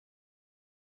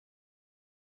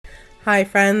Hi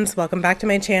friends, welcome back to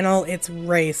my channel. It's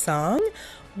Raysong.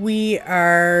 We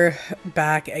are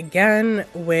back again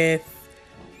with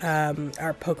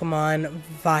our Pokemon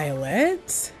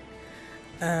Violet.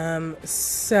 Trying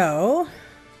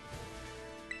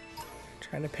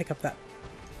to pick up that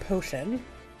potion.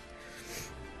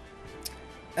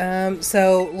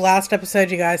 So last episode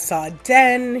you guys saw a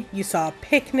den, you saw a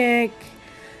picnic.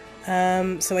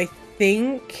 So I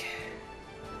think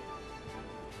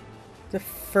the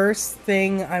first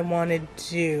thing I want to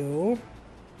do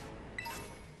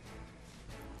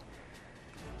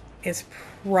is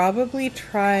probably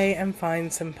try and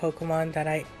find some Pokemon that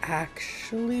I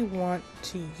actually want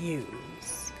to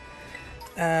use.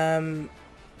 I'm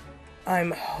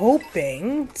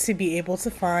hoping to be able to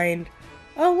find...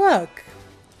 Oh, look!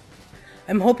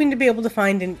 I'm hoping to be able to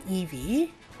find an Eevee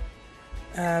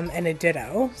and a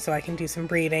Ditto, so I can do some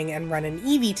breeding and run an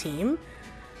Eevee team.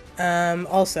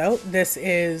 Also, this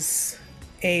is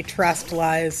a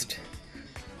terrestrialized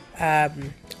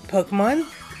Pokemon,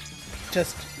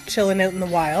 just chilling out in the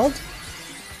wild.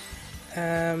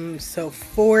 So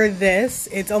for this,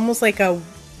 it's almost like a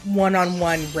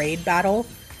one-on-one raid battle.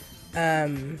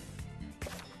 You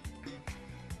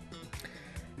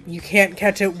can't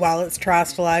catch it while it's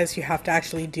terrestrialized. You have to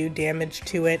actually do damage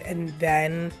to it and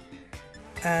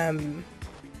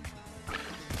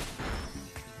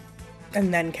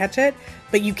then catch it,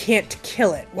 but you can't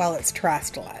kill it while it's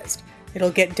terrestrialized. It'll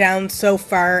get down so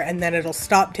far and then it'll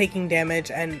stop taking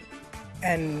damage and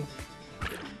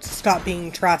stop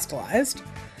being terrestrialized,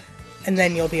 and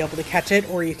then you'll be able to catch it,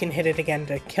 or you can hit it again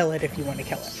to kill it if you want to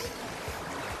kill it.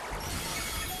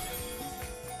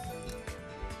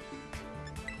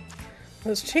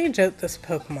 Let's change out this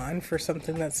Pokemon for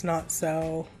something that's not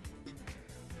so...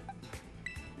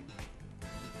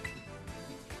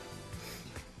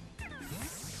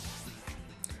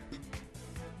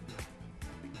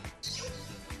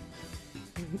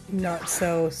 not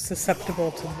so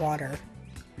susceptible to water.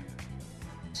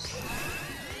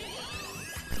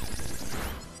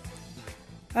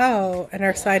 Oh, and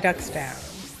our Psyduck's down.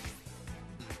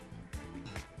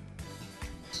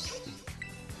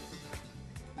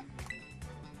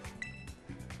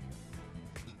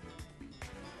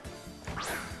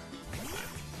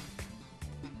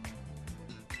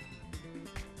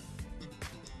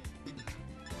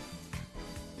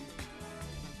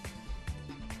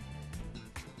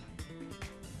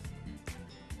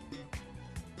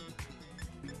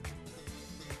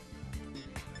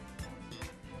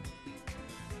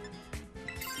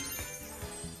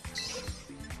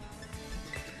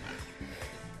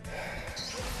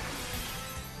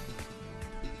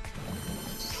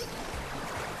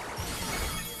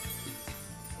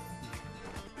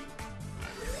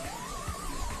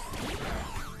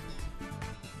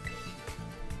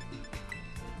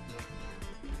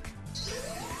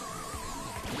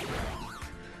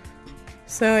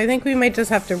 So I think we might just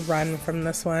have to run from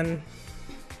this one.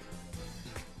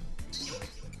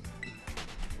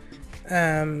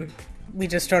 We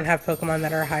just don't have Pokemon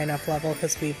that are high enough level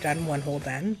because we've done one whole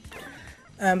den.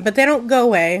 But they don't go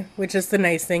away, which is the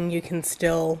nice thing. You can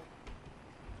still,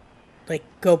 like,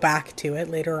 go back to it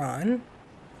later on.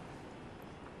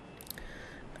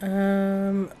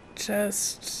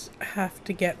 Just have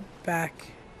to get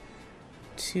back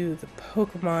to the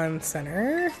Pokemon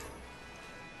Center.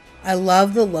 I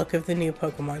love the look of the new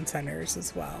Pokemon Centers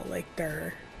as well. Like,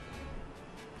 they're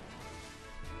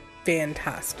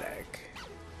fantastic.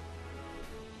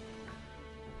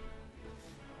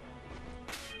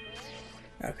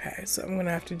 Okay, so I'm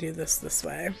gonna have to do this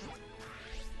way.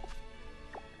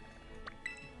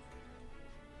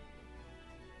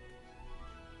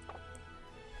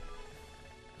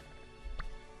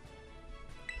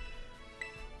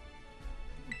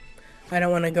 I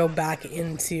don't want to go back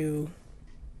into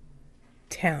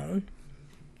town.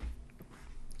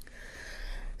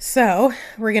 So,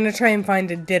 we're gonna try and find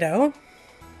a Ditto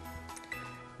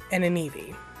and an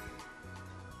Eevee.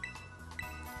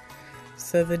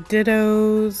 So the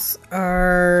Dittos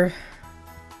are...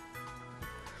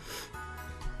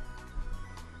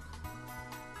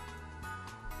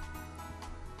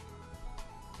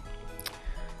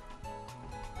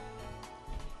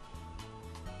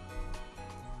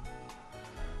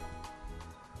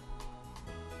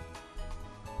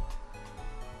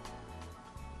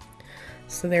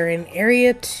 So they're in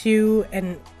Area 2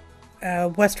 and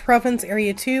West Province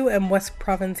Area 2 and West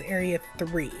Province Area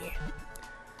 3.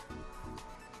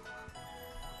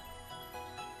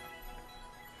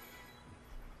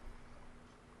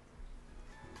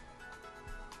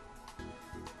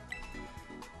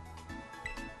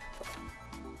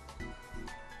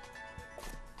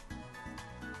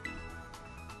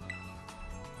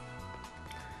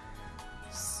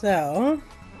 So,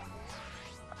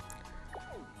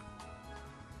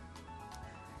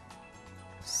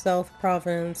 South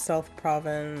Province,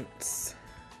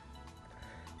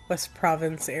 West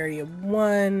Province Area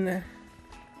 1,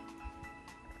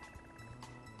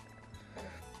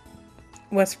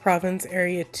 West Province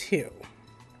Area 2,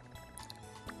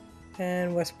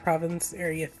 and West Province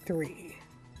Area 3.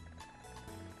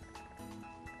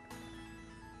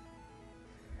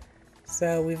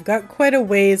 So we've got quite a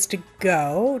ways to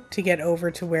go to get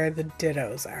over to where the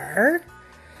Dittos are.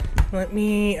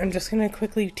 I'm just gonna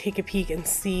quickly take a peek and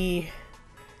see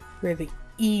where the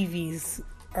Eevees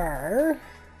are.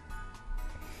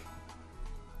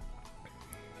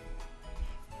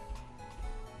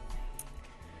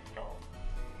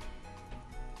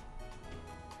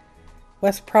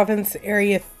 West Province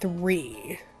Area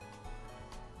 3.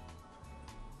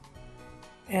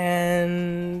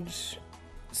 And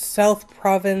South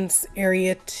Province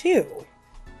Area 2.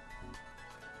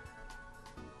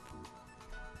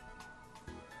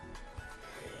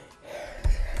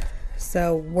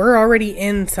 So we're already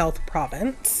in South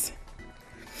Province.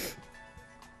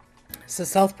 So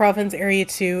South Province Area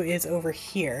 2 is over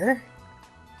here.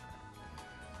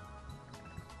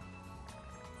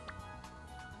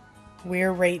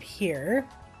 We're right here.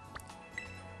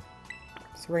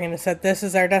 So we're going to set this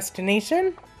as our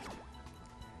destination.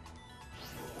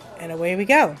 And away we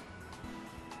go.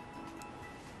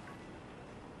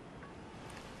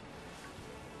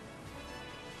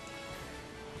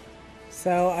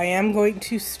 So I am going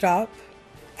to stop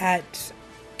at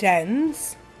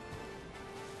Dens.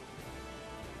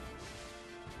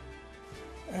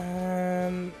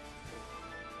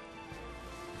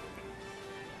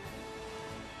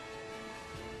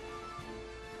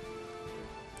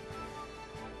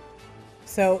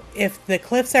 So if the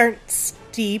cliffs aren't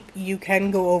steep, you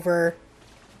can go over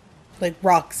like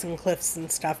rocks and cliffs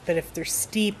and stuff, but if they're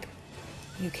steep,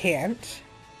 you can't.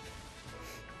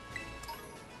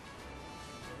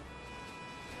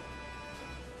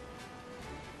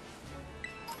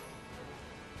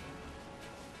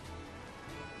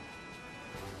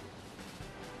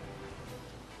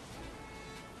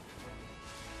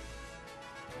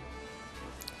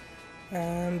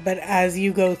 But as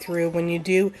you go through, when you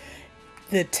do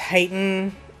the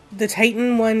Titan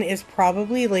one is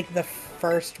probably like the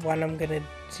first one I'm gonna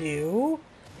do.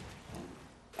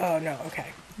 Oh no, okay.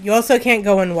 You also can't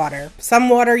go in water. Some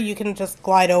water you can just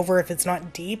glide over if it's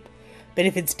not deep, but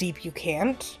if it's deep you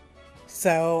can't.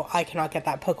 So I cannot get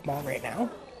that Pokemon right now.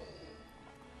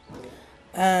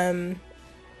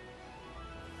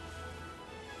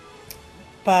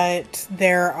 But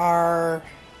there are...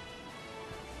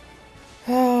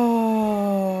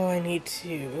 Oh, I need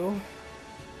to...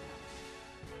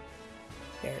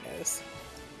 There it is.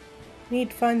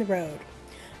 Need to find the road.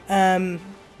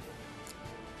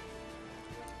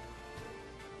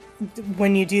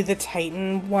 When you do the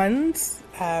Titan ones,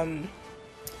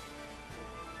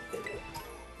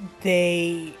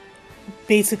 they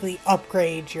basically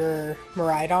upgrade your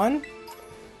Miraidon,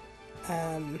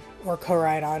 or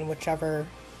Koraidon, whichever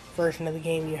version of the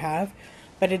game you have.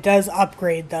 But it does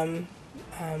upgrade them,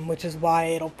 which is why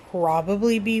it'll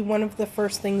probably be one of the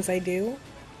first things I do.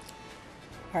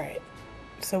 Alright,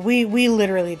 so we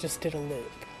literally just did a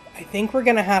loop. I think we're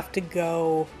gonna have to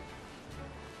go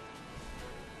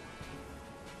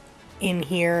in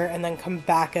here and then come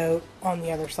back out on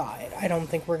the other side. I don't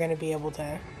think we're gonna be able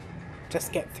to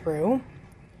just get through,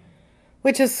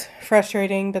 which is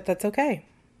frustrating, but that's okay.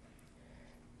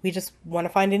 We just want to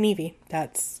find an Eevee.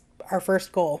 That's our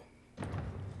first goal.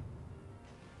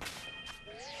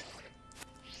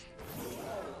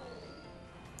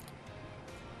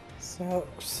 So,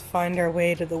 just find our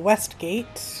way to the west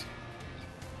gate.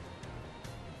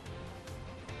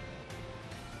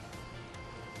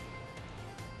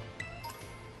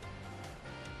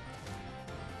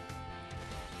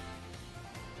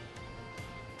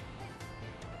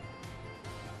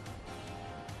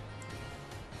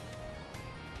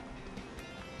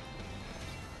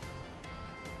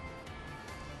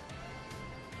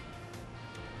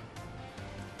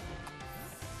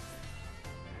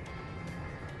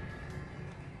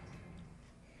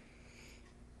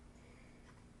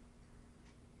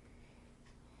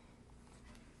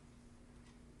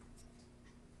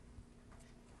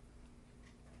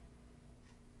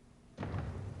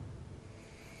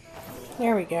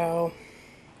 There we go.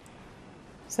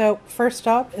 So, first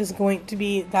stop is going to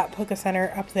be that Poké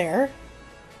Center up there.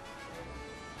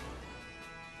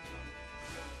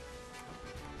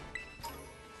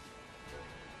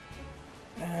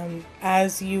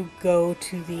 As you go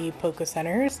to the Poké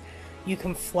Centers, you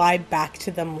can fly back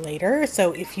to them later.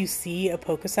 So if you see a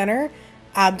Poke Center,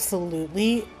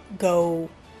 absolutely go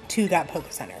to that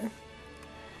Poke Center.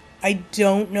 I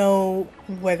don't know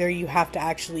whether you have to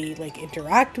actually like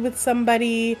interact with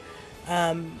somebody.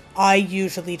 I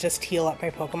usually just heal up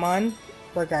my Pokemon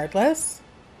regardless.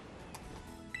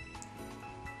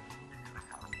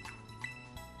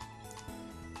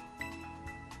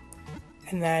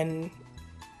 And then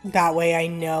that way I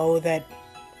know that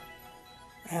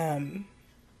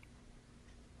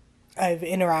I've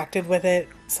interacted with it,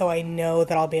 so I know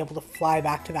that I'll be able to fly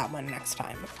back to that one next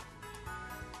time.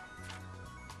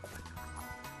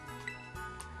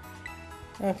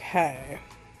 Okay.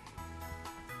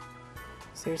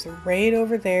 So there's a raid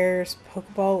over there, there's a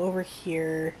Pokeball over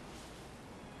here.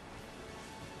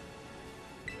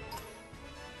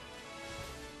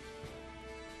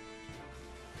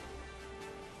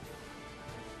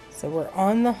 So we're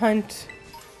on the hunt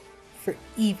for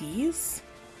Eevees.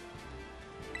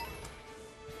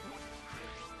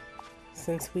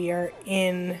 Since we are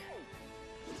in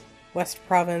West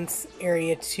Province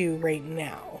Area 2 right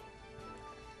now.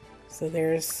 So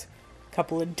there's a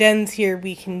couple of dens here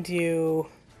we can do.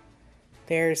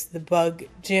 There's the Bug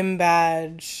Gym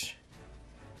Badge.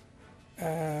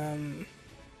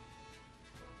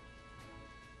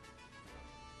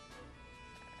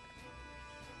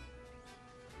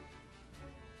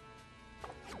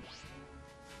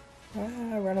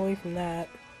 Run away from that.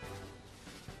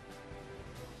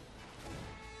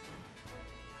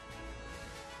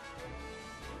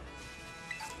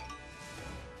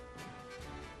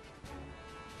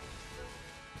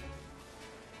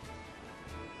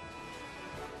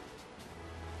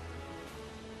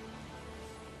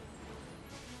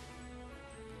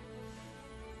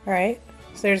 Alright,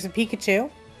 so there's a Pikachu.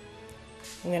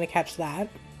 I'm gonna catch that.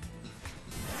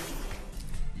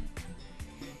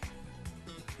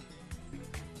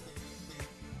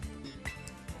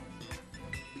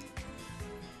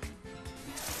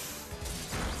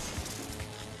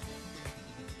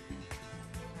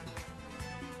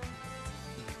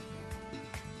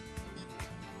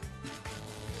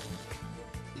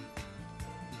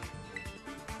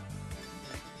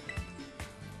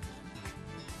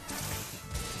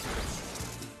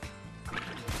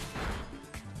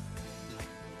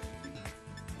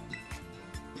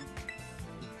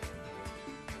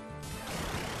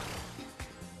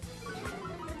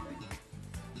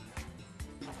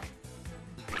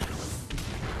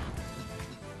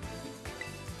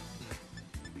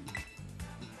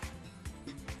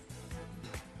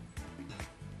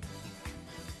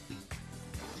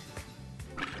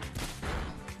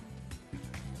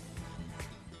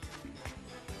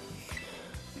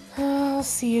 Let's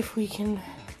see if we can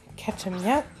catch him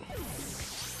yet.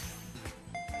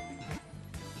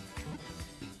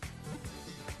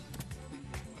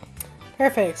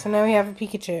 Perfect, so now we have a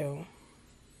Pikachu.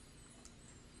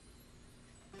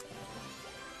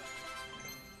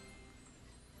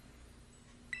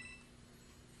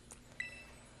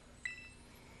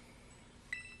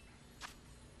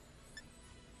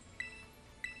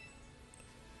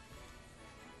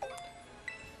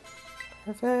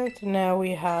 Perfect. Now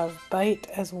we have Bite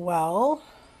as well.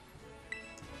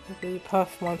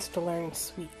 Wigglypuff wants to learn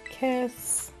Sweet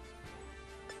Kiss.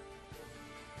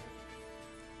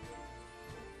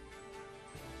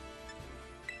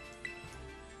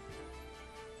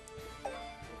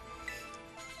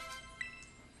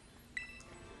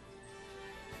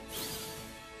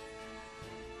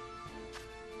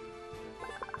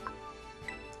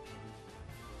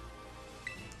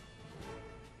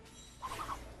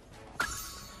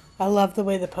 I love the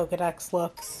way the Pokedex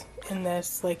looks in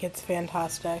this, like it's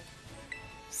fantastic.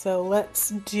 So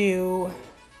let's do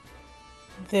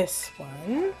this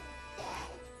one.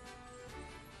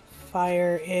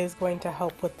 Fire is going to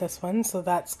help with this one, so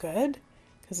that's good,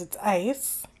 because it's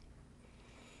ice.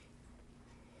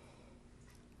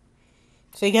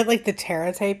 So you get like the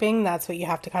Terra typing, that's what you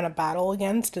have to kind of battle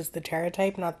against, is the Terra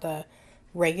type, not the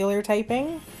regular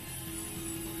typing.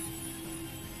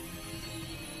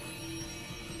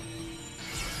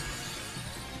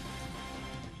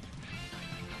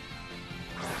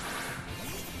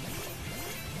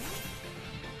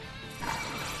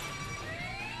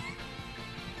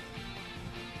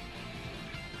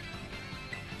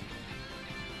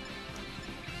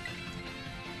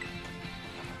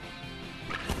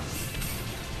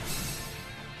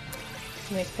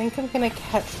 And I think I'm gonna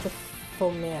catch the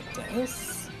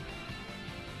Fomantis.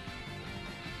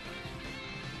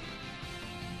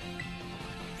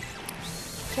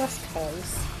 Just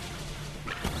cause.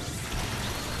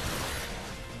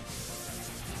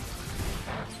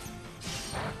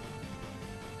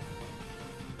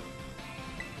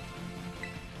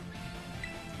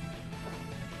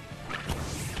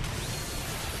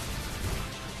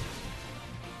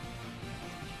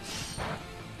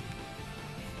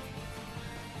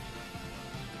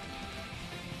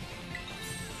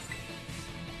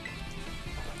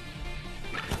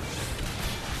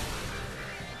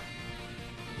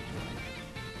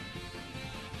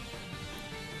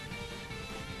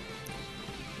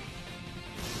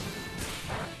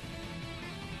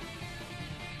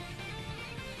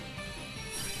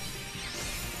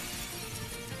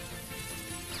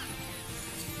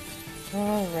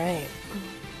 Alright.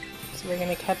 So we're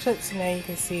gonna catch it, so now you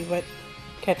can see what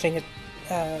catching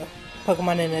a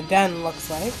Pokemon in a den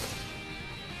looks like.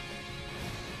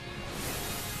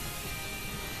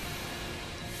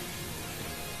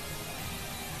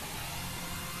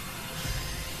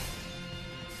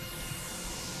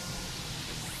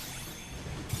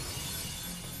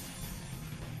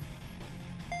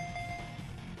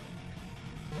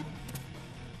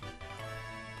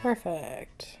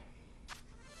 Perfect.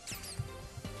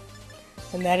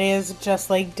 And that is just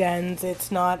like dens.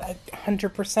 It's not a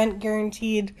 100%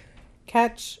 guaranteed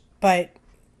catch, but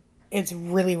it's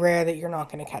really rare that you're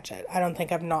not going to catch it. I don't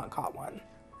think I've not caught one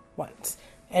once.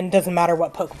 And it doesn't matter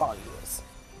what Pokeball you use.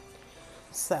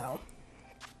 So,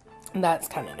 that's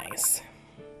kind of nice.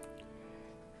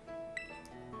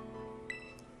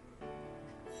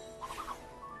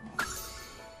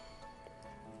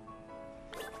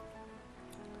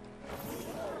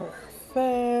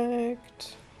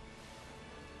 Perfect.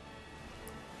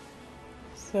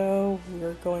 So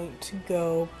we're going to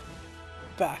go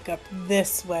back up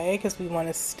this way because we want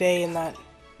to stay in that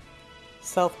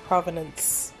South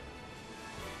Providence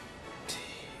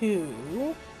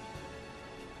 2.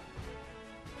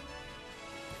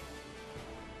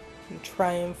 And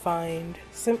try and find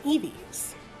some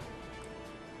Eevees.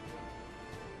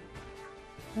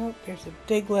 Oh, there's a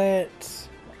Diglett.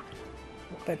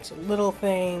 A bunch of little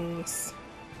things.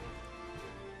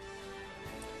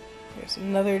 There's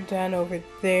another den over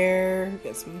there.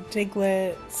 Got some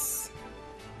Digletts.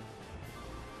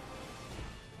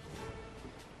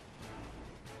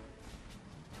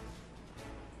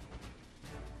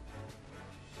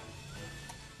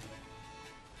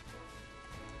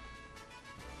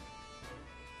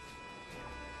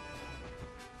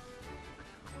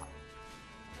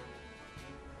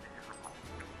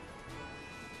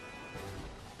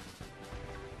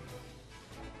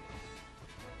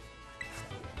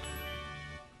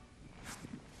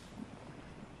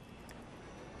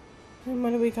 And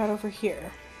what do we got over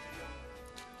here?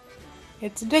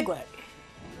 It's a Diglett.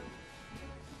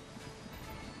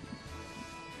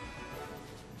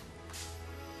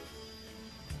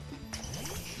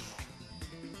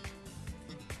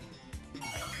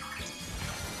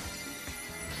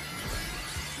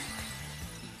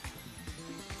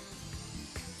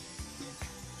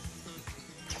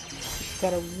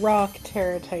 Got a rock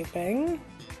Terra typing.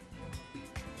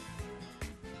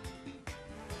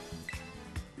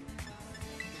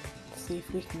 See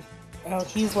if we can. Oh,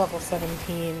 he's level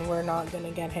 17. We're not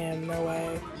gonna get him. No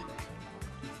way.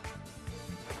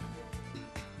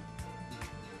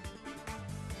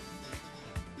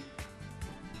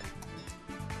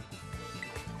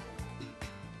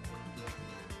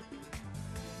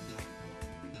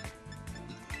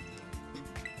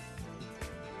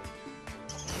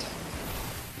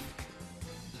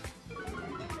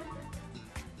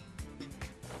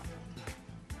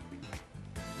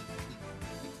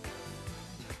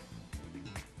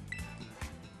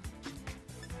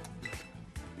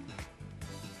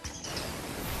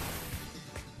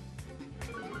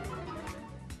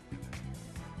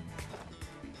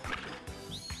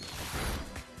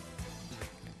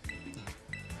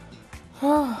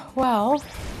 Oh, well.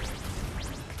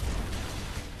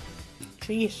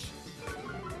 Sheesh.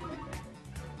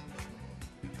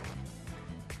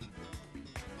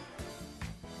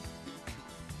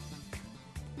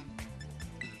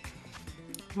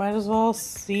 Might as well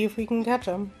see if we can catch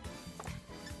him.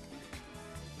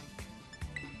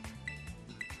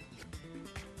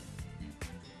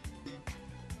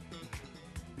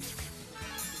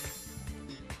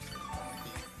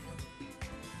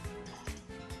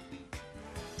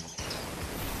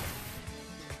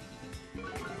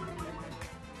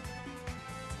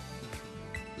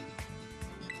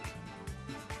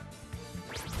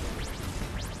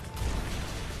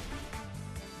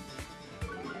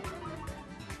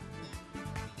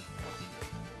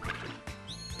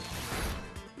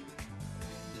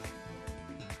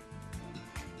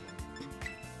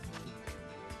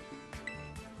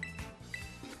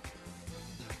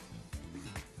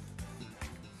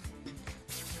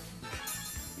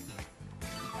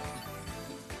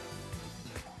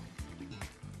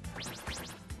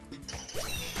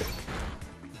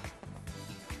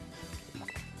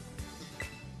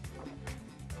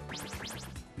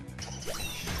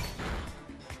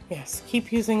 Yes,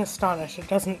 keep using Astonish. It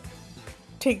doesn't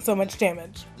take so much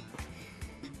damage.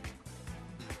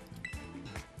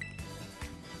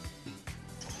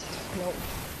 Nope.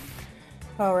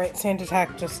 Alright, Sand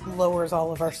Attack just lowers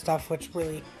all of our stuff, which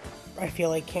really, I feel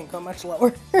like can't go much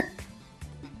lower.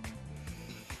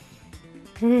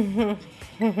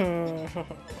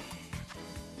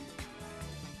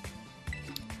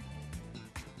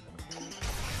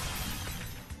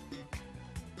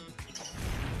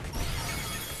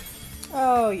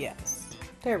 Oh, yes.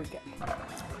 There we go.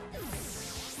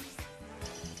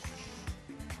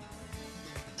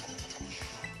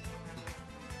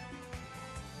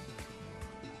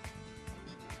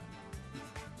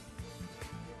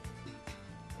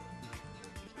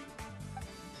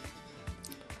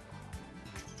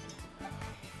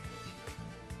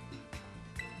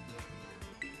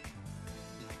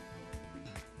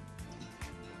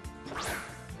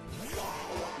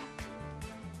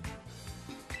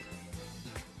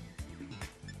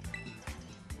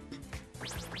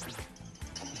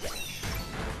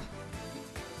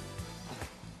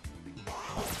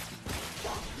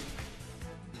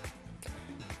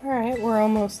 Alright, we're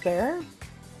almost there.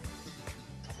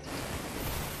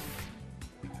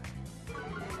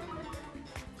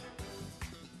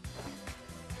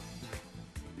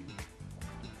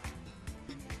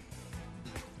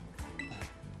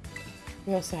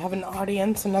 We also have an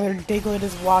audience. Another Diglett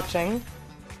is watching.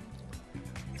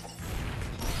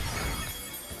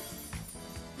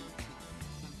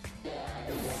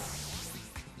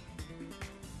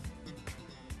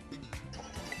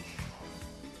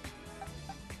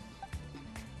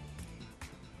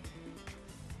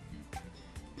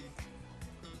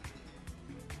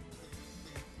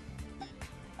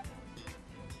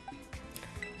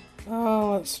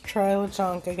 Oh, let's try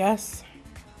Lechonk, I guess.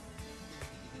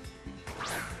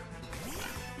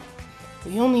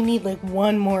 We only need like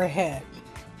one more hit.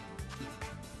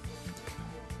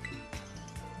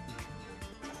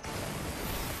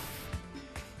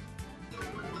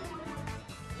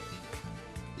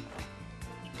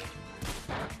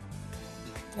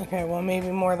 Okay, well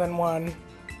maybe more than one.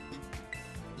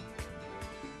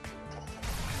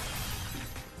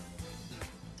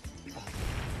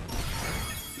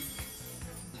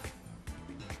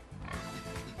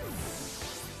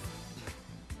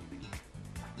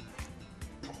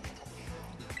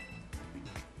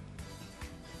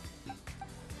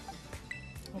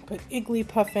 I'll put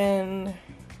Igglypuff in.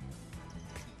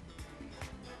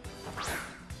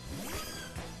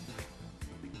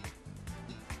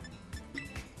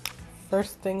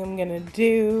 First thing I'm gonna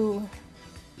do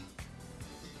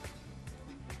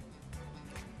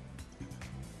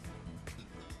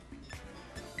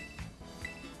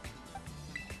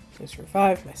is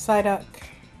revive my Psyduck.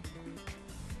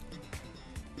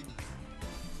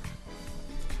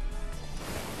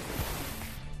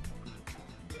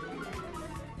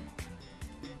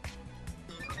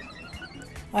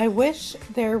 I wish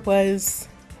there was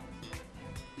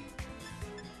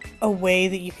a way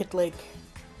that you could like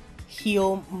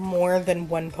heal more than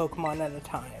one Pokemon at a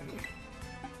time.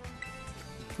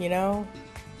 You know?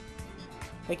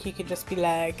 Like you could just be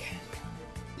like,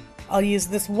 I'll use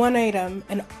this one item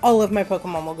and all of my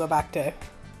Pokemon will go back to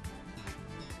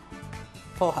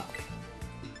full health.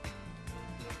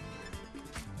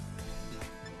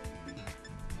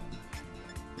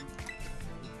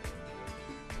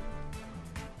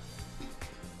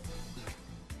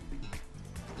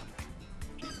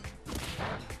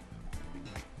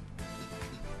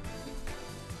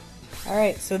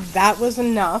 Alright, so that was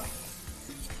enough.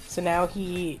 So now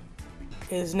he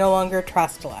is no longer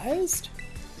trustalized,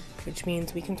 which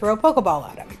means we can throw a Pokeball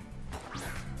at him.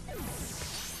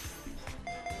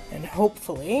 And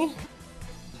hopefully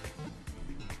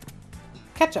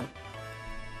catch him.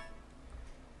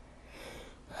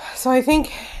 So I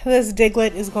think this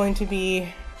Diglett is going to be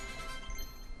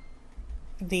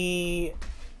the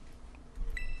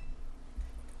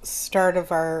start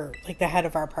of our, like the head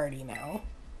of our party now.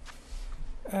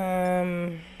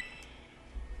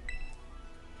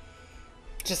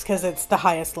 Just because it's the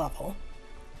highest level.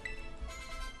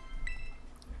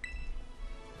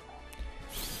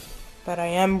 But I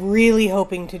am really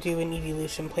hoping to do an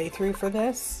evolution playthrough for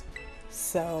this,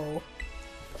 so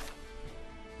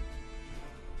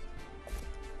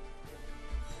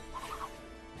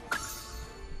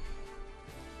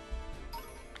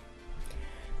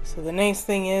the nice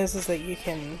thing is that you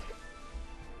can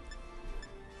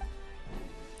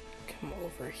come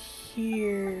over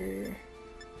here.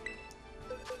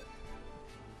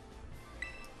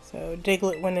 So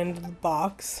Diglett went into the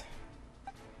box.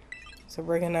 So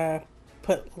we're gonna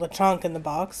put Lechonk in the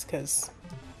box because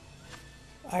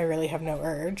I really have no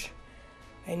urge.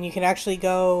 And you can actually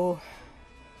go...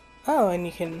 Oh, and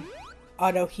you can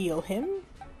auto-heal him.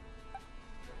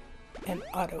 And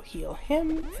auto-heal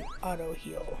him. And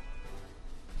auto-heal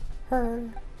her.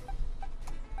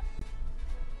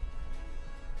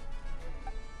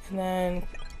 And then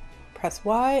press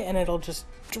Y and it'll just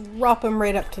drop him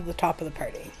right up to the top of the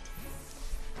party.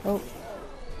 Oh.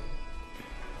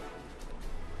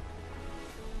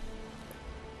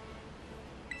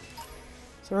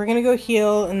 So So we're gonna go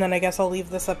heal, and then I guess I'll leave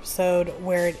this episode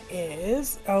where it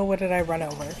is. Oh, what did I run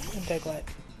over? A Diglett.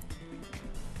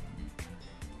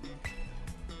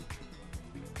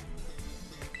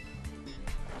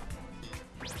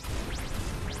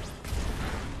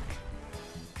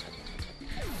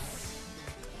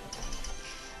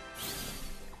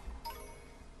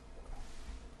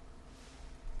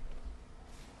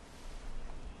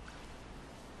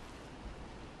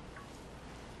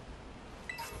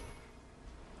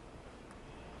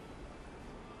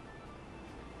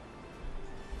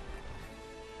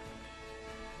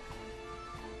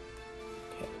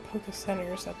 Poké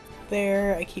Center's up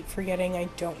there. I keep forgetting I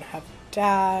don't have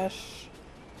dash.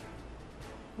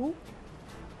 Ooh.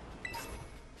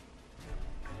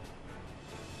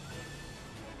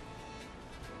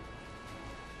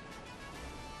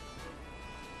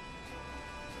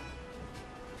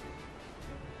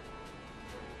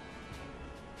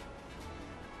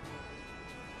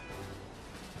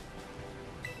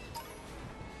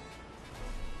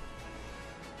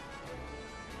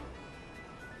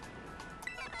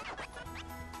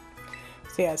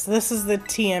 So yeah, so this is the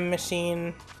TM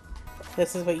machine.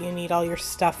 This is what you need all your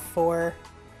stuff for.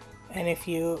 And if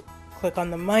you click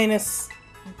on the minus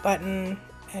button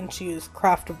and choose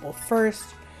craftable first,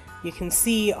 you can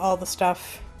see all the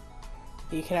stuff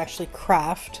that you can actually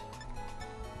craft.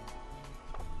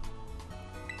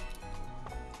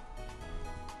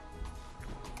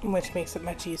 Which makes it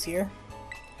much easier.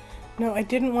 No, I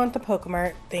didn't want the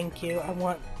Pokemart. Thank you. I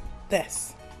want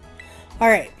this.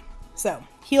 Alright, so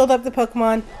healed up the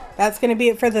Pokemon. That's going to be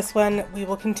it for this one. We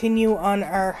will continue on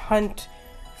our hunt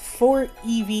for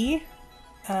Eevee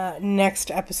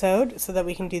next episode so that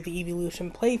we can do the evolution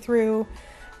playthrough.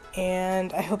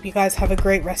 And I hope you guys have a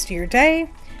great rest of your day.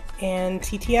 And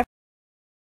TTF.